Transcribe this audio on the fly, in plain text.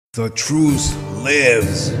The truth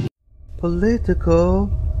lives. Political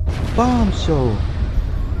Bomb Show,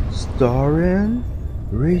 starring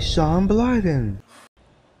Rayshawn Blyden.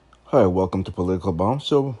 Hi, welcome to Political Bomb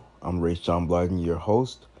Show. I'm Ray Sean Blyden, your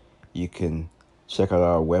host. You can check out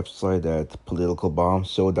our website at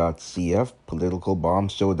politicalbombshow.cf,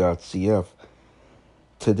 politicalbombshow.cf.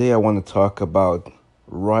 Today I want to talk about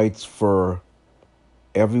rights for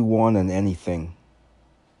everyone and anything.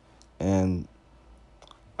 And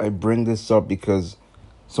I bring this up because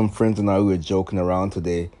some friends and I were joking around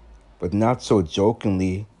today, but not so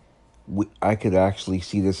jokingly. I could actually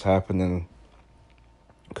see this happening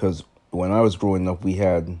because when I was growing up, we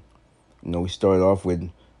started off with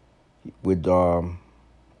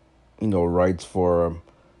rights for a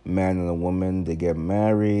man and a woman. They get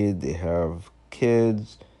married, they have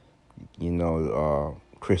kids,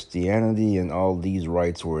 Christianity and all these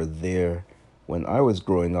rights were there when I was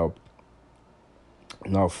growing up.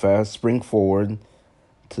 Now, spring forward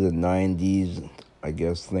to the 90s, I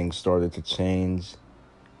guess things started to change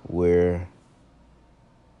where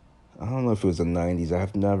I don't know if it was the 90s. I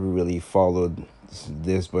have never really followed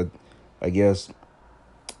this, but I guess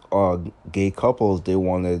gay couples, they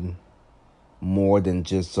wanted more than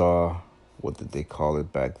just what did they call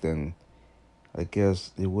it back then? I guess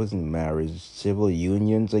it wasn't marriage, civil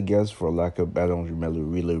unions. I guess for lack of I don't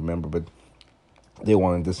really remember, but they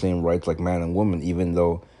wanted the same rights like man and woman, even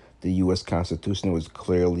though the U.S. Constitution was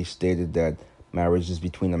clearly stated that marriage is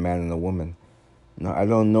between a man and a woman. Now I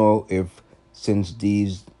don't know if since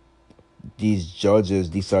these judges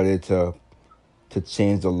decided to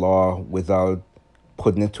change the law without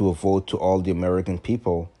putting it to a vote to all the American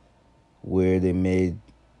people, where they made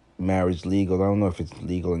marriage legal. I don't know if it's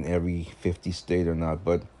legal in every 50 state or not,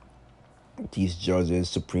 but these judges,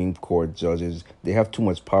 Supreme Court judges, they have too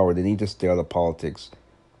much power. They need to stay out of politics.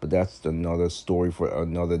 But that's another story for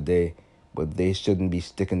another day. But they shouldn't be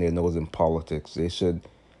sticking their nose in politics. They should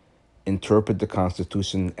interpret the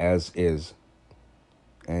Constitution as is.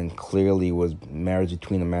 And clearly was marriage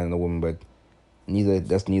between a man and a woman, but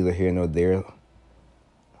that's neither here nor there.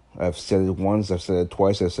 I've said it once, I've said it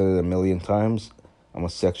twice, I've said it a million times. I'm a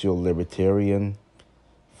sexual libertarian,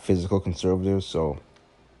 physical conservative, so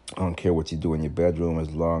I don't care what you do in your bedroom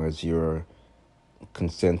as long as you're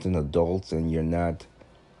consenting adults and you're not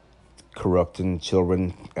corrupting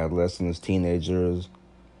children, adolescents, teenagers,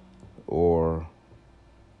 or,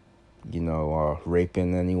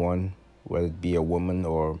 raping anyone, whether it be a woman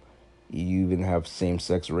or you even have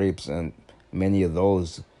same-sex rapes, and many of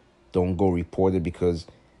those don't go reported because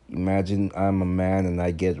imagine I'm a man and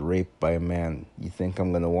I get raped by a man. You think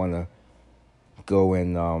I'm going to want to go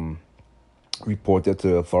and report that to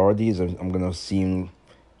the authorities? I'm going to seem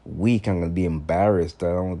weak. I'm going to be embarrassed.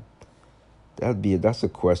 That's a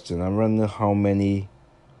question. I'm wondering how many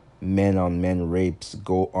men on men rapes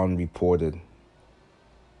go unreported.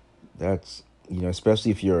 That's,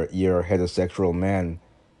 especially if you're a heterosexual man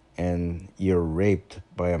and you're raped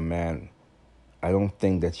by a man. I don't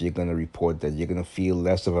think that you're going to report that. You're going to feel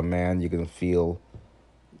less of a man. You're going to feel,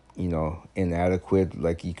 inadequate,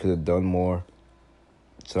 like you could have done more.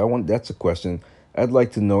 So that's a question. I'd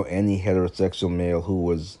like to know any heterosexual male who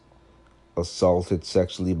was assaulted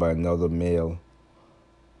sexually by another male,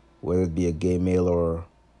 whether it be a gay male or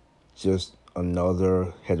just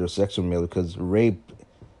another heterosexual male, because rape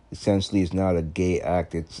essentially is not a gay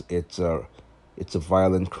act. It's a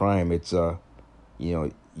violent crime.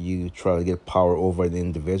 You try to get power over the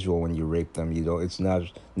individual when you rape them. It's not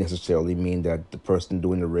necessarily mean that the person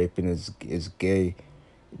doing the raping is gay.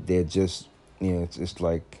 They're just, it's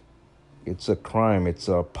like it's a crime. It's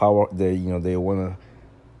a power. They want to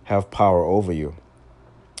have power over you.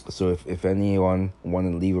 So if anyone want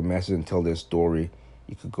to leave a message and tell their story,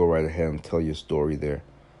 you could go right ahead and tell your story there.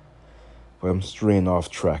 But I'm straying off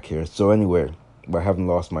track here. So anyway, but I haven't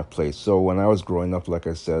lost my place. So when I was growing up, like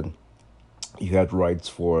I said, you had rights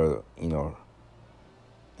for, and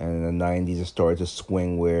in the 90s it started to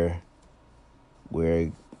swing where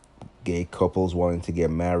gay couples wanted to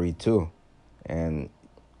get married too. And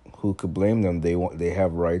who could blame them? They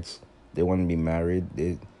have rights. They want to be married.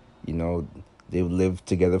 You know, they've lived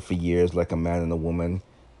together for years like a man and a woman.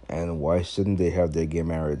 And why shouldn't they have their gay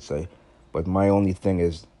marriage? But my only thing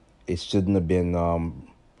is, it shouldn't have been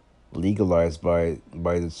legalized by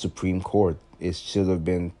the Supreme Court. It should have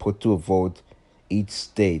been put to a vote, each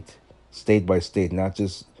state by state, not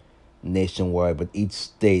just nationwide, but each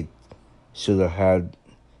state should have had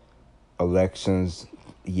elections.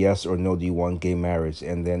 Yes or no, do you want gay marriage?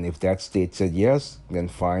 And then if that state said yes, then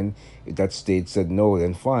fine. If that state said no,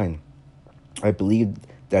 then fine. I believe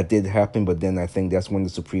that did happen, but then I think that's when the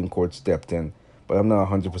Supreme Court stepped in. but I'm not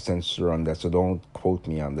 100% sure on that, so don't quote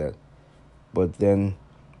me on that. But then,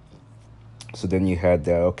 so then you had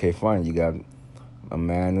that. Okay, fine. You got a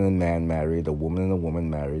man and a man married, a woman and a woman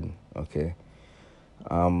married. Okay.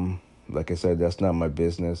 Like I said, that's not my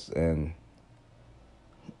business, and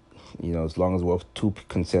as long as we're two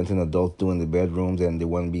consenting adults doing the bedrooms and they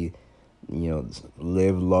want to be,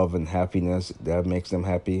 live, love, and happiness, that makes them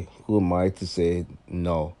happy. Who am I to say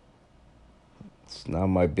no? It's not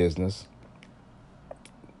my business.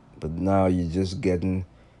 But now you're just drifting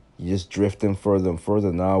further and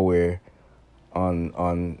further. Now we're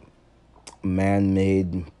on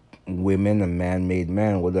man-made women and man-made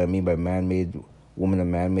man. What do I mean by man-made woman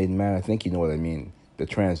and man-made man? I think you know what I mean. The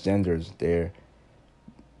transgenders,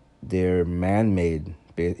 they're man-made.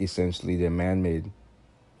 Essentially, they're man-made,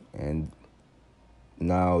 and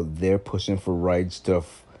now they're pushing for rights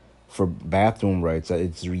for bathroom rights.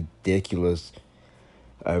 It's ridiculous.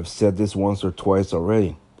 I've said this once or twice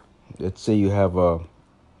already. Let's say you have a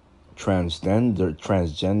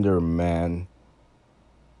transgender man,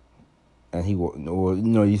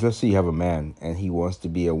 and let's say you have a man and he wants to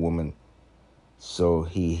be a woman. So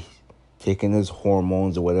he taking his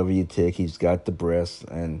hormones or whatever you take. He's got the breasts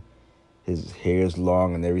and his hair is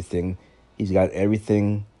long and everything. He's got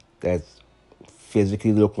everything that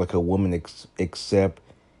physically look like a woman, except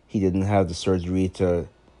he didn't have the surgery to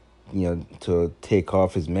take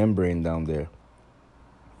off his membrane down there.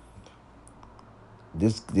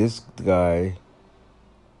 This guy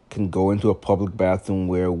can go into a public bathroom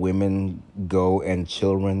where women go and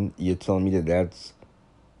children. You're telling me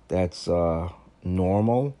that's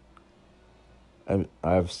normal?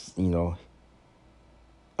 I've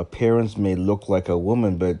appearance may look like a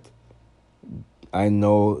woman, but I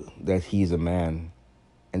know that he's a man,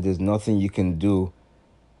 and there's nothing you can do.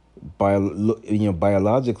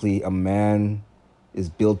 Biologically, a man is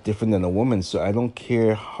built different than a woman. So I don't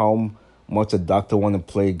care how much a doctor want to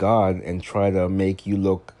play God and try to make you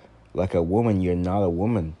look like a woman. You're not a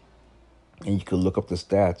woman, and you can look up the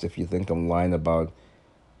stats if you think I'm lying about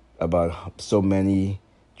so many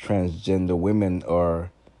transgender women are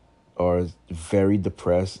very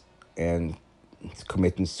depressed and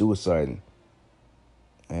committing suicide.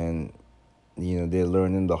 And they're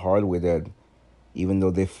learning the hard way that even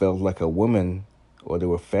though they felt like a woman or they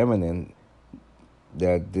were feminine,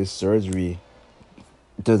 that this surgery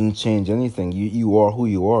doesn't change anything. You are who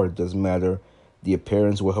you are. It doesn't matter the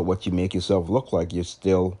appearance, what you make yourself look like. You're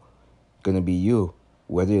still gonna be you.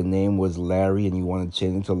 Whether your name was Larry and you want to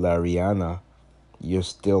change it to Lariana, you're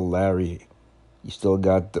still Larry. You still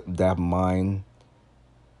got that mind.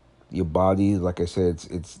 Your body, like I said,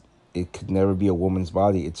 it could never be a woman's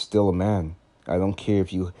body. It's still a man. I don't care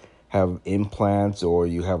if you have implants or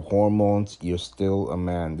you have hormones. You're still a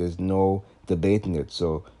man. There's no debating it.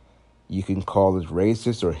 So you can call it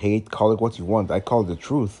racist or hate. Call it what you want. I call it the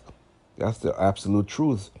truth. That's the absolute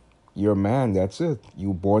truth. You're a man. That's it. You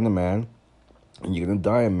were born a man, and you're gonna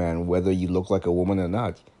die a man, whether you look like a woman or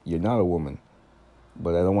not. You're not a woman.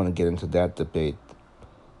 But I don't want to get into that debate.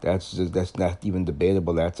 That's not even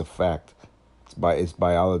debatable. That's a fact. It's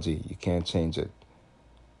biology. You can't change it.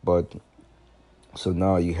 But so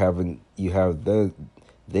now you have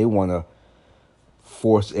they want to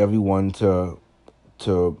force everyone to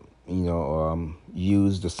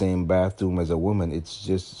use the same bathroom as a woman. It's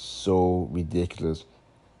just so ridiculous.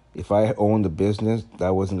 If I owned a business,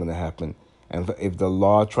 that wasn't going to happen. And if the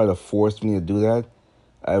law tried to force me to do that,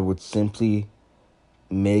 I would simply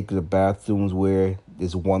make the bathrooms where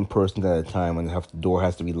there's one person at a time and the door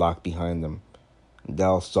has to be locked behind them.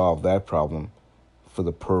 That'll solve that problem for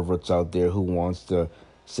the perverts out there who wants to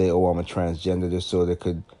say, "Oh, I'm a transgender," just so they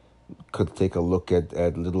could take a look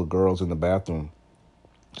at little girls in the bathroom.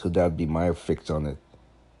 So that'd be my fix on it.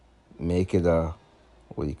 Make it a,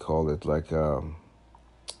 what do you call it, like a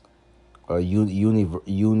unisex.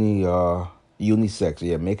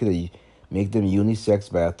 Yeah, make them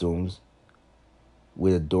unisex bathrooms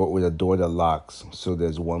with a door that locks, so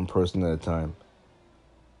there's one person at a time.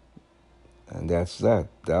 And that's that.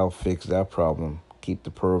 That'll fix that problem. Keep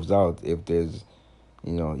the pervs out if there's,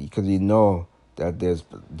 because that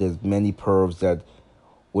there's many pervs that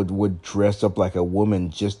would dress up like a woman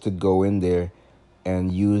just to go in there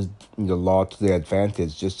and use the law to their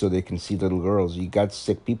advantage just so they can see little girls. You got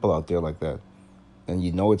sick people out there like that, and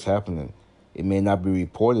it's happening. It may not be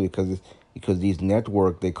reported because these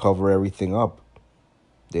network, they cover everything up.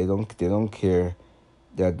 They don't care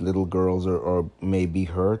that little girls are may be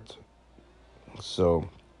hurt. So,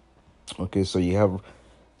 okay, so you have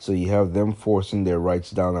them forcing their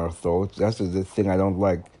rights down our throats. That's the thing I don't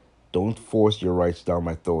like. Don't force your rights down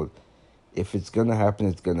my throat. If it's gonna happen,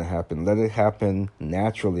 it's gonna happen. Let it happen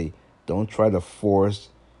naturally. Don't try to force.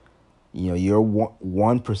 You're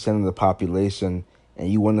 1% of the population, and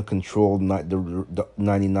you want to control the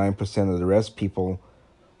 99% of the rest people,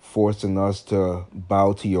 forcing us to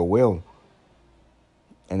bow to your will,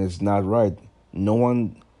 and it's not right. No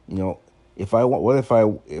one, you know, if I want, what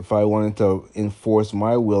if I wanted to enforce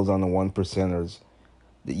my wills on the 1%ers?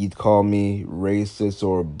 That you'd call me racist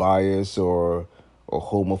or biased or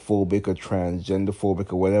homophobic or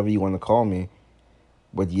transgenderphobic or whatever you want to call me,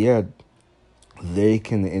 but yet they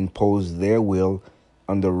can impose their will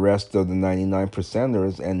on the rest of the 99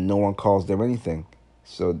 percenters and no one calls them anything.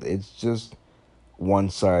 So it's just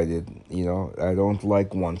one sided. I don't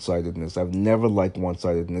like one sidedness. I've never liked one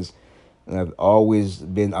sidedness, and I've always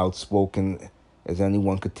been outspoken, as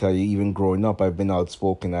anyone could tell you. Even growing up, I've been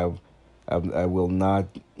outspoken. I will not,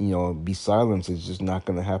 be silenced. It's just not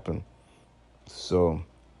going to happen. So,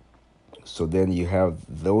 so then you have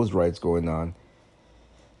those rights going on.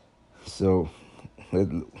 So, let,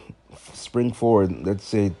 spring forward. Let's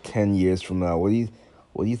say 10 years from now. What do you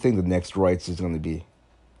think the next rights is going to be?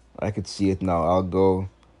 I could see it now. I'll go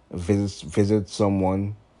visit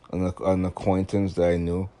someone, an acquaintance that I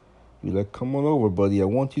knew. Be like, come on over, buddy. I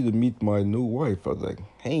want you to meet my new wife. I was like,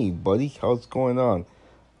 hey, buddy, how's going on?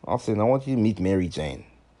 I'll say, I want you to meet Mary Jane.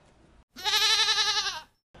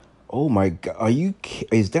 Oh my God,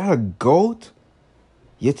 is that a goat?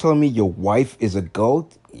 You're telling me your wife is a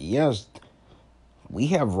goat? Yes, we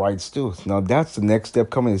have rights too. Now that's the next step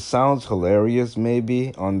coming. It sounds hilarious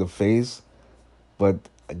maybe on the face, but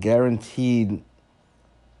guaranteed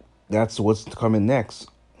that's what's coming next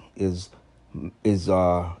is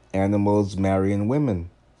animals marrying women.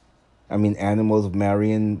 I mean animals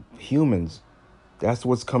marrying humans. That's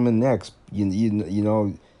what's coming next.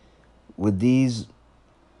 With these,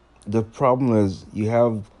 the problem is you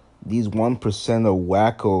have these 1% of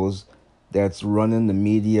wackos that's running the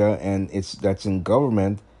media and that's in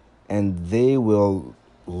government, and they will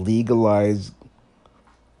legalize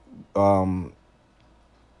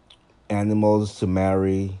animals to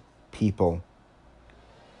marry people.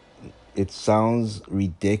 It sounds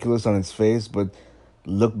ridiculous on its face, but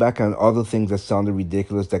look back on other things that sounded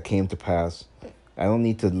ridiculous that came to pass. I don't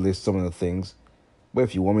need to list some of the things, but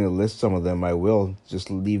if you want me to list some of them, I will.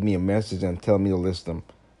 Just leave me a message and tell me to list them.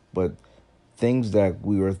 But things that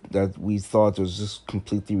we thought was just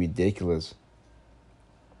completely ridiculous,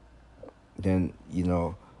 then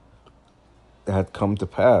had come to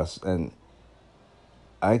pass, and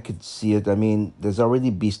I could see it. I mean, there's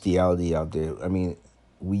already bestiality out there. I mean,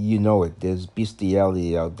 it. There's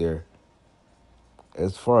bestiality out there.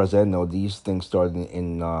 As far as I know, these things started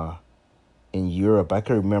in Europe. I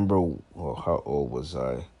can remember. Well, how old was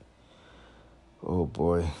I? Oh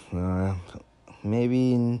boy,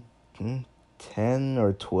 maybe 10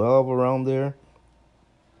 or 12 around there.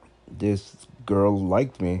 This girl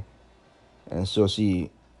liked me, and so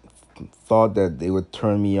she thought that they would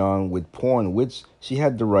turn me on with porn, which she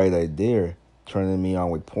had the right idea, turning me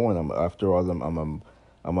on with porn. After all,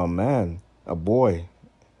 I'm a man, a boy.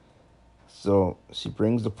 So she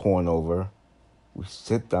brings the porn over. We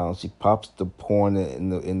sit down. She pops the porn in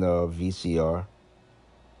the VCR.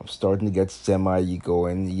 I'm starting to get semi-ego,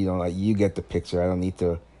 and like you get the picture. I don't need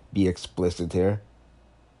to be explicit here.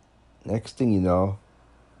 Next thing you know,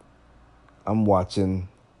 I'm watching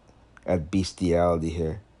at bestiality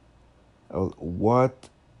here. What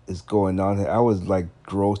is going on here? I was like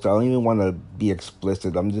grossed. I don't even want to be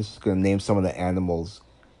explicit. I'm just gonna name some of the animals.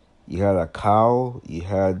 You had a cow. You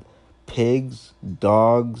had pigs,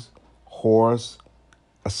 dogs, horse,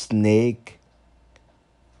 a snake,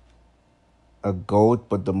 a goat,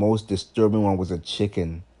 but the most disturbing one was a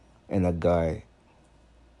chicken and a guy.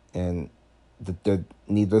 And the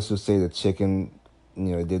needless to say, the chicken,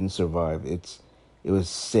 didn't survive. It was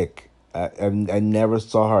sick. I never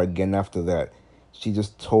saw her again after that. She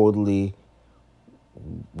just totally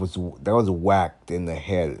was whacked in the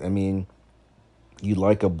head. I mean, you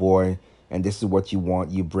like a boy, and this is what you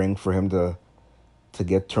want. You bring for him to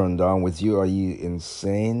get turned on with you. Are you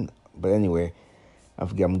insane? But anyway,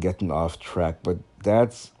 I'm getting off track. But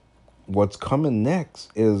that's what's coming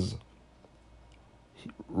next is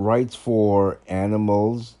rights for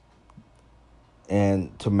animals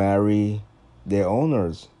and to marry their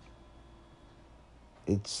owners.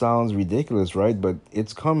 It sounds ridiculous, right? But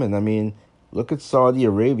it's coming. I mean, look at Saudi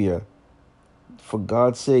Arabia. For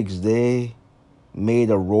God's sakes, they made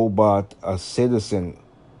a robot a citizen.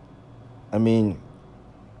 I mean,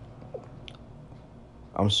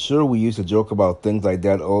 I'm sure we used to joke about things like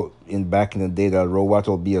that back in the day, that a robot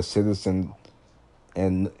will be a citizen,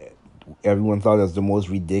 and everyone thought it was the most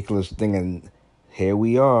ridiculous thing, and here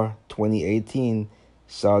we are, 2018,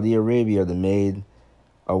 Saudi Arabia, they made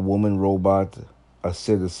a woman robot a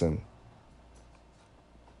citizen.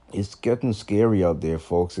 It's getting scary out there,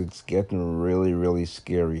 folks. It's getting really, really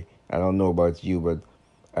scary. I don't know about you, but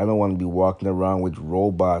I don't want to be walking around with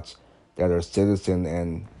robots that are citizen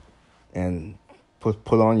and put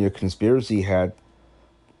on your conspiracy hat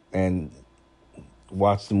and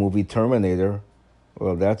watch the movie Terminator.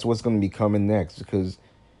 Well, that's what's going to be coming next, because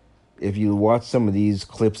if you watch some of these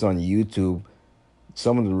clips on YouTube,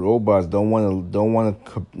 some of the robots don't want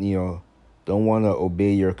to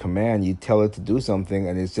obey your command. You tell it to do something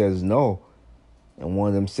and it says no. And one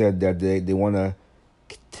of them said that they want to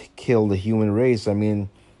kill the human race. I mean,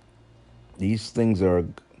 these things are,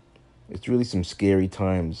 it's really some scary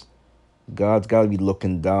times. God's got to be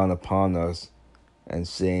looking down upon us and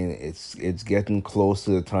saying it's getting close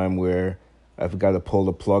to the time where I've got to pull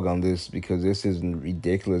the plug on this, because this is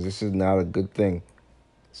ridiculous. This is not a good thing.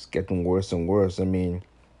 It's getting worse and worse. I mean,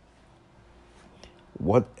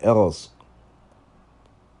 what else?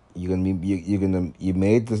 You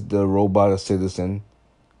made the robot a citizen.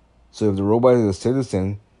 So if the robot is a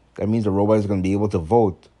citizen, that means the robot is going to be able to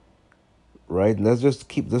vote, right? Let's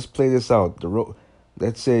play this out.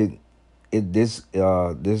 Let's say this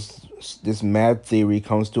mad theory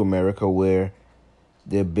comes to America where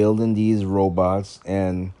they're building these robots,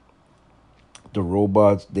 and the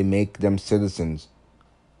robots, they make them citizens.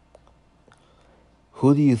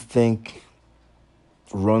 Who do you think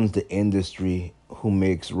runs the industry who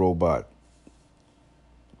makes robot?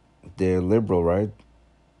 They're liberal, right?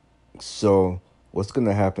 So what's going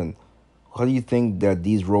to happen? How do you think that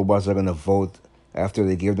these robots are going to vote after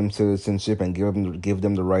they give them citizenship and give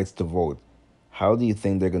them the rights to vote? How do you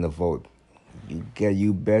think they're going to vote?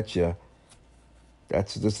 You betcha.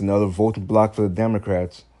 That's just another voting block for the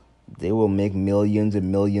Democrats. They will make millions and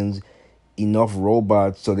millions, enough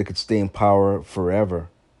robots so they could stay in power forever.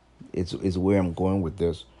 It's where I'm going with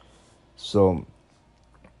this. So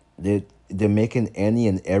they're making any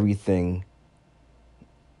and everything.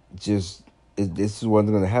 This is what's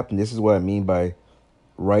going to happen. This is what I mean by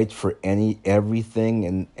right for everything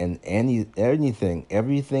and everything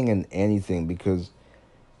and anything, because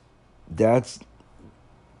that's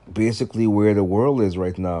basically where the world is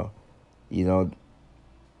right now. You know,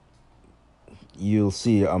 you'll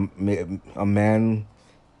see a man,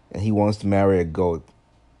 and he wants to marry a goat,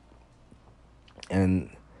 and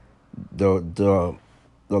the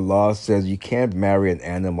law says you can't marry an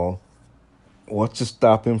animal. What's to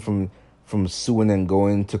stop him from suing and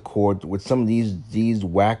going to court with some of these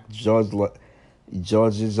whack judges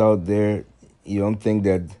out there? You don't think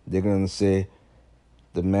that they're gonna say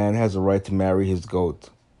the man has a right to marry his goat?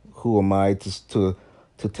 Who am I to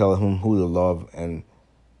tell him who to love? And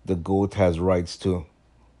the goat has rights too.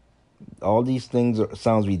 All these things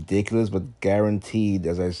sounds ridiculous, but guaranteed,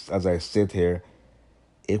 as I sit here,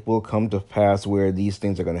 it will come to pass where these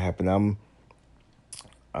things are gonna happen.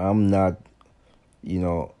 I'm not,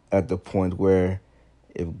 at the point where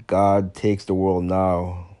if God takes the world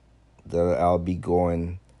now, that I'll be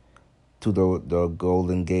going to the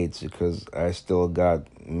golden gates, because I still got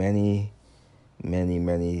many, many,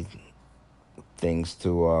 many things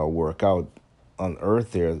to work out on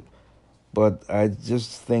earth here. But I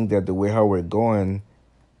just think that the way how we're going,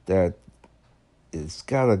 that it's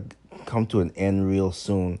gotta come to an end real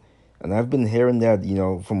soon. And I've been hearing that,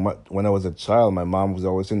 from when I was a child. My mom was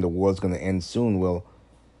always saying the world's gonna end soon. Well,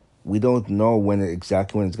 we don't know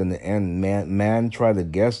exactly when it's gonna end. Man tried to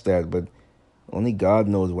guess that, but only God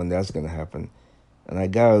knows when that's gonna happen. And I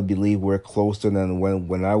gotta believe we're closer than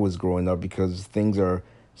when I was growing up, because things are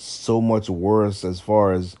so much worse as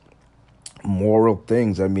far as moral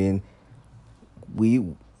things. I mean,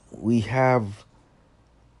 we have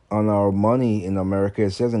on our money in America,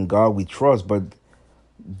 it says in God we trust, but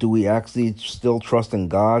do we actually still trust in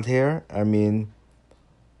God here? I mean,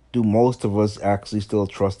 do most of us actually still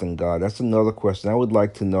trust in God? That's another question I would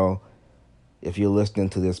like to know. If you're listening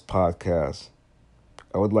to this podcast,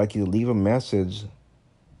 I would like you to leave a message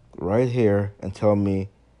right here and tell me,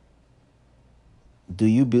 do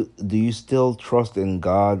you still trust in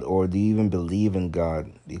God, or do you even believe in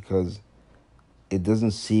God? Because it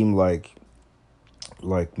doesn't seem like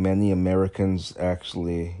many Americans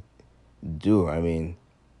actually do. I mean,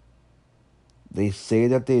 they say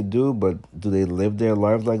that they do, but do they live their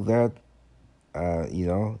lives like that?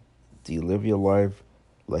 Do you live your life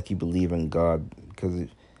like you believe in God? Because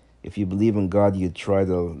if you believe in God, you try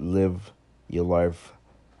to live your life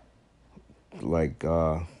like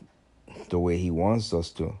the way He wants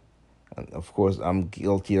us to. And of course, I'm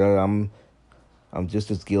guilty of that. I'm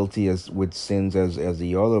just as guilty as with sins as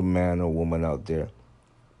the other man or woman out there.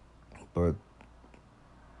 But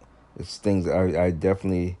it's things I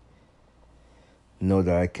definitely know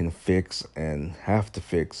that I can fix and have to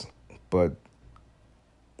fix. But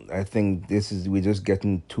I think we're just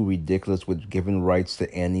getting too ridiculous with giving rights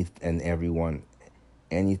to any and everyone,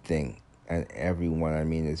 anything and everyone. I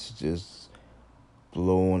mean, it's just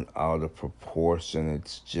blown out of proportion.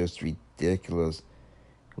 It's just ridiculous.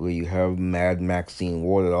 Where you have Mad Maxine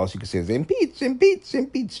Ward, all she can say is impeach, impeach,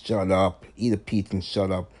 impeach. Shut up. Eat a peach and shut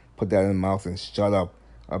up. Put that in the mouth and shut up.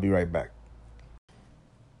 I'll be right back.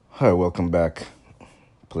 Hi, welcome back.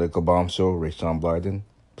 Political Bomb Show, Rayshawn Blyden.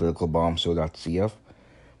 PoliticalBombShow.cf.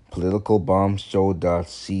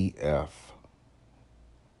 PoliticalBombShow.cf.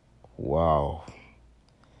 Wow.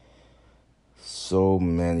 So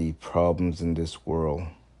many problems in this world.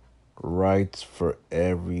 Rights for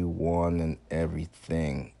everyone and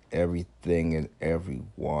everything. Everything and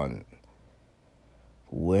everyone.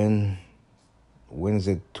 When is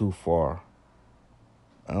it too far?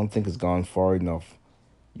 I don't think it's gone far enough.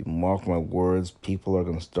 You mark my words, people are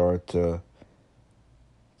going to start to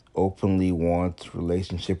openly want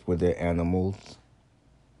relationship with their animals.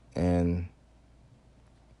 And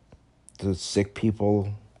the sick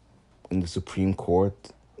people in the Supreme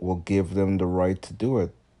Court will give them the right to do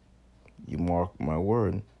it. You mark my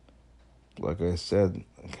word. Like I said,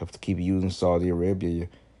 I have to keep using Saudi Arabia.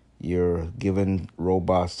 You're given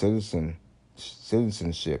robot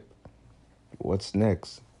citizenship. What's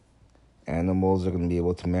next? Animals are going to be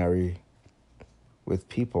able to marry with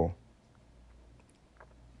people.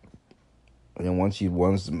 And then once you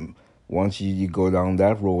go down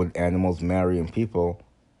that road with animals marrying people,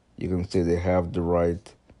 you're going to say they have the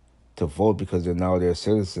right to vote because they're now their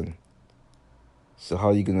citizen. So how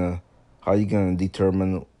are you gonna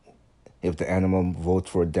determine if the animal votes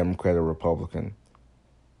for a Democrat or Republican?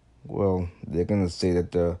 Well, they're gonna say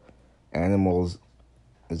that the animals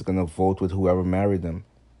is gonna vote with whoever married them.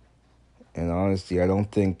 And honestly, I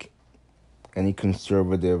don't think any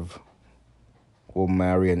conservative will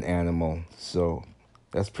marry an animal. So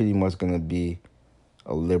that's pretty much gonna be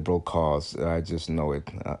a liberal cause. I just know it.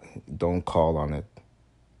 Don't call on it.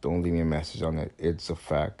 Don't leave me a message on it. It's a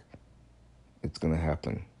fact. It's going to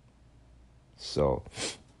happen. So,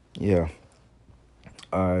 yeah.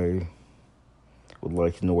 I would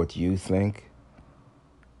like to know what you think.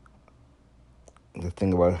 The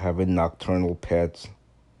thing about having nocturnal pets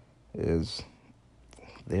is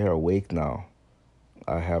they're awake now.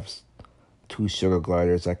 I have 2 sugar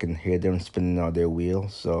gliders. I can hear them spinning on their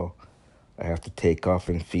wheels, so I have to take off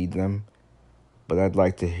and feed them. But I'd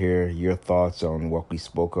like to hear your thoughts on what we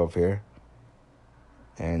spoke of here.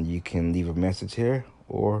 And you can leave a message here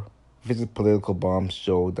or visit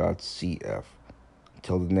politicalbombshow.cf.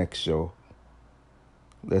 Until the next show,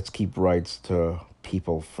 let's keep rights to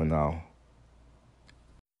people for now.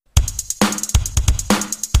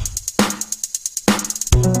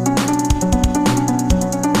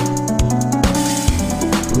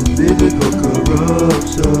 Political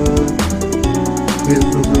corruption,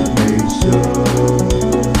 misinformation.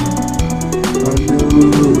 A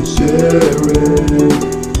new sheriff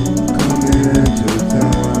coming to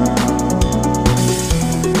town.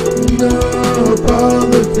 No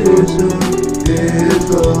politician is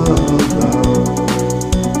allowed.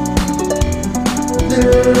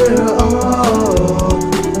 They're all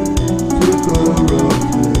too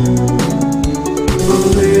corrupted.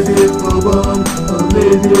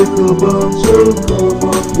 Political bomb, so come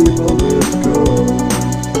on people, let's go.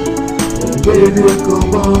 Political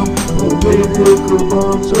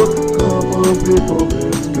bomb, so come on people.